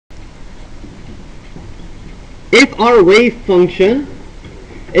if our wave function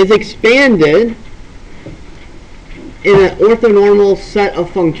is expanded in an orthonormal set of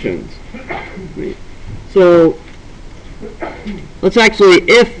functions. Right? So let's actually,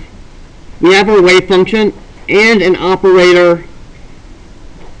 if we have our wave function and an operator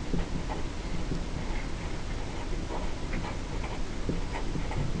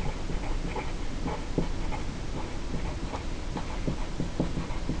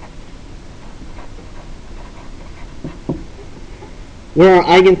where our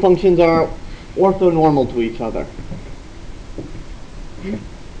eigenfunctions are orthonormal to each other.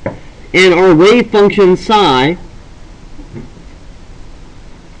 And our wave function psi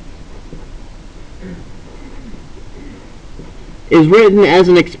is written as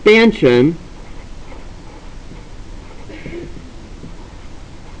an expansion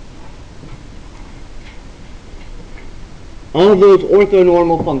of those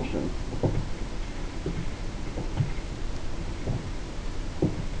orthonormal functions.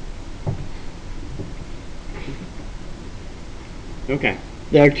 Okay,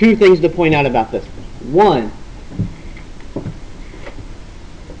 there are two things to point out about this. One,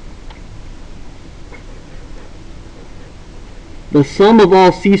 the sum of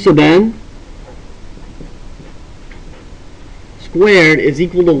all C sub n squared is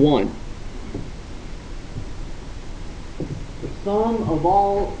equal to 1. The sum of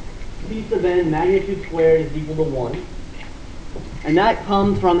all C sub n magnitude squared is equal to 1. And that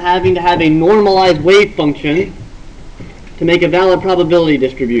comes from having to have a normalized wave function to make a valid probability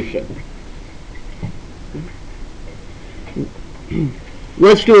distribution.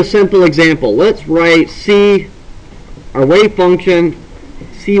 Let's do a simple example. Let's write C, our wave function,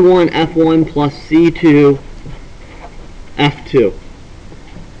 C1 F1 plus C2 F2.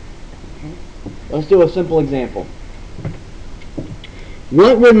 Let's do a simple example.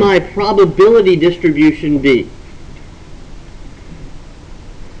 What would my probability distribution be?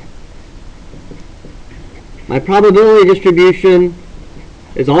 My probability distribution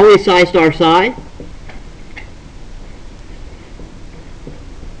is always psi star psi.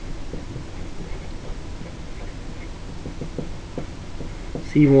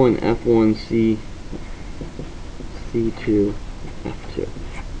 C1, F1, C2, F2.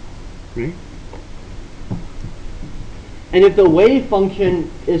 Right? And if the wave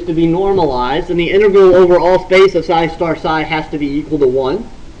function is to be normalized, then the integral over all space of psi star psi has to be equal to 1.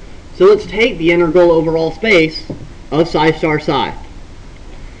 So let's take the integral over all space of psi star psi.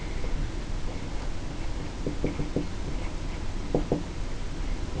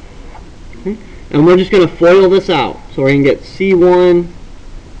 Okay. And we're just going to FOIL this out. So we're going to get C1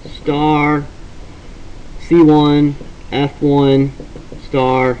 star C1 F1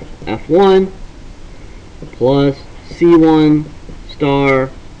 star F1 plus C1 star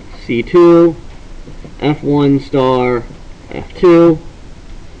C2 F1 star F2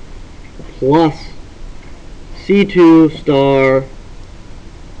 plus C2 star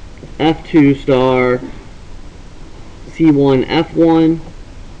F2 star C1 F1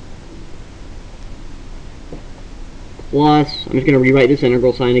 plus, I'm just going to rewrite this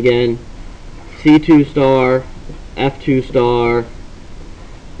integral sign again, C2 star F2 star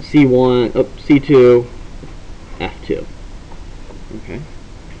C2 F2. Okay.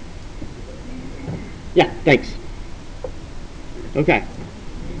 Yeah, thanks. Okay.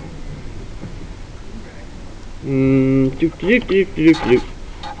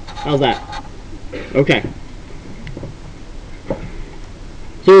 How's that? Okay.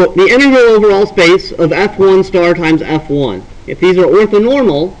 So the integral over all space of F1 star times F1. If these are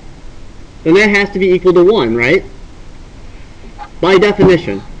orthonormal, then that has to be equal to 1, right? By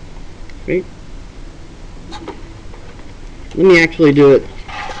definition. Right? Let me actually do it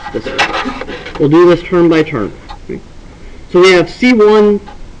this way. We'll do this term by term. Okay. So we have C1.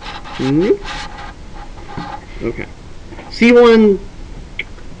 Okay. C1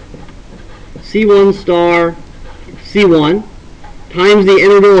 star C1 times the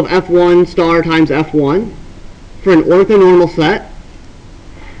integral of F1 star times F1 for an orthonormal set.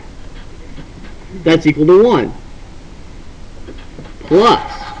 That's equal to 1.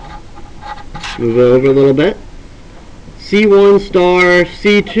 Plus, move it over a little bit, C1 star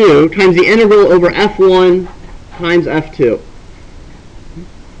C2 times the integral over F1 times F2.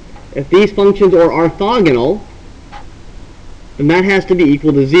 If these functions are orthogonal, then that has to be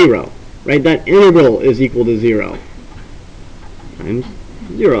equal to 0. Right? That integral is equal to 0 times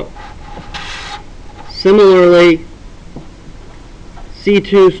 0. Similarly,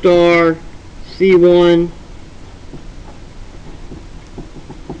 C2 star C1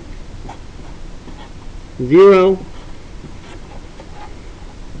 0,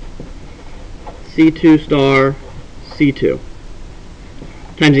 C2 star C2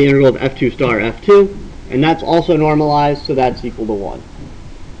 times the integral of F2 star F2, and that's also normalized, so that's equal to 1.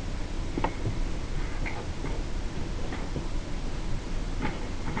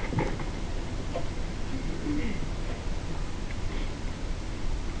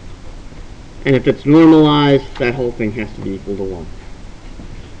 And if it's normalized, that whole thing has to be equal to 1.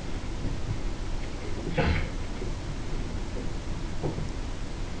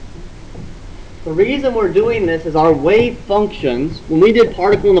 The reason we're doing this is our wave functions, when we did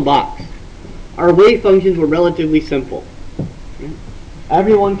particle in the box, our wave functions were relatively simple.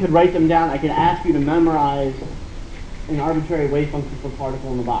 Everyone could write them down. I could ask you to memorize an arbitrary wave function for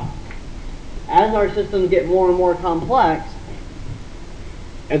particle in the box. As our systems get more and more complex,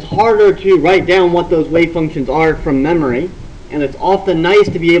 it's harder to write down what those wave functions are from memory, and it's often nice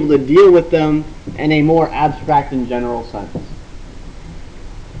to be able to deal with them in a more abstract and general sense.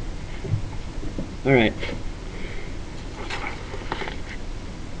 All right.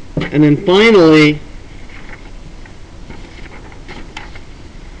 And then finally,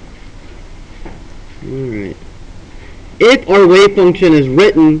 if our wave function is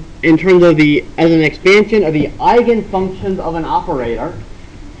written in terms of as an expansion of the eigenfunctions of an operator,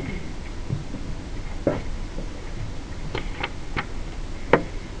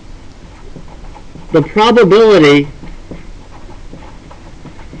 the probability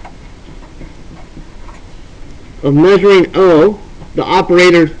of measuring O, the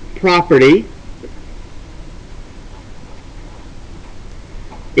operator's property,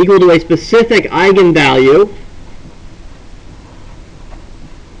 equal to a specific eigenvalue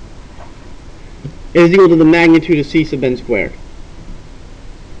is equal to the magnitude of C sub n squared.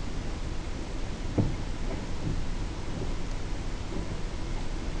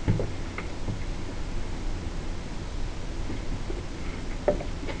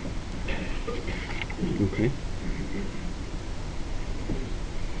 Okay.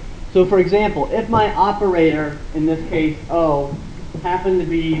 So for example, if my operator, in this case O, happened to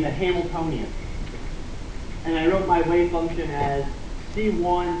be the Hamiltonian, and I wrote my wave function as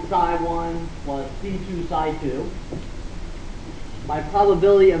C1 psi 1 plus C2 psi 2, my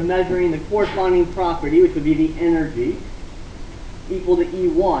probability of measuring the corresponding property, which would be the energy, equal to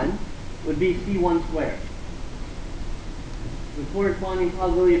E1, would be C1 squared. The corresponding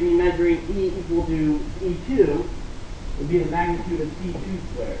probability of me measuring E equal to E2 would be the magnitude of C2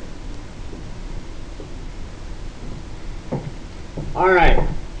 squared. Alright.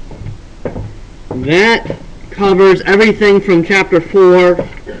 That covers everything from chapter 4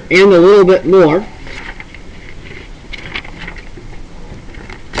 and a little bit more.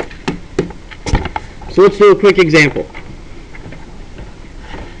 So let's do a quick example.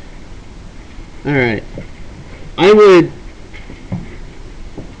 Alright. I would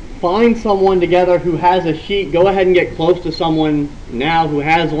find someone together who has a sheet. Go ahead and get close to someone now who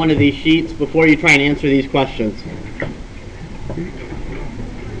has one of these sheets before you try and answer these questions.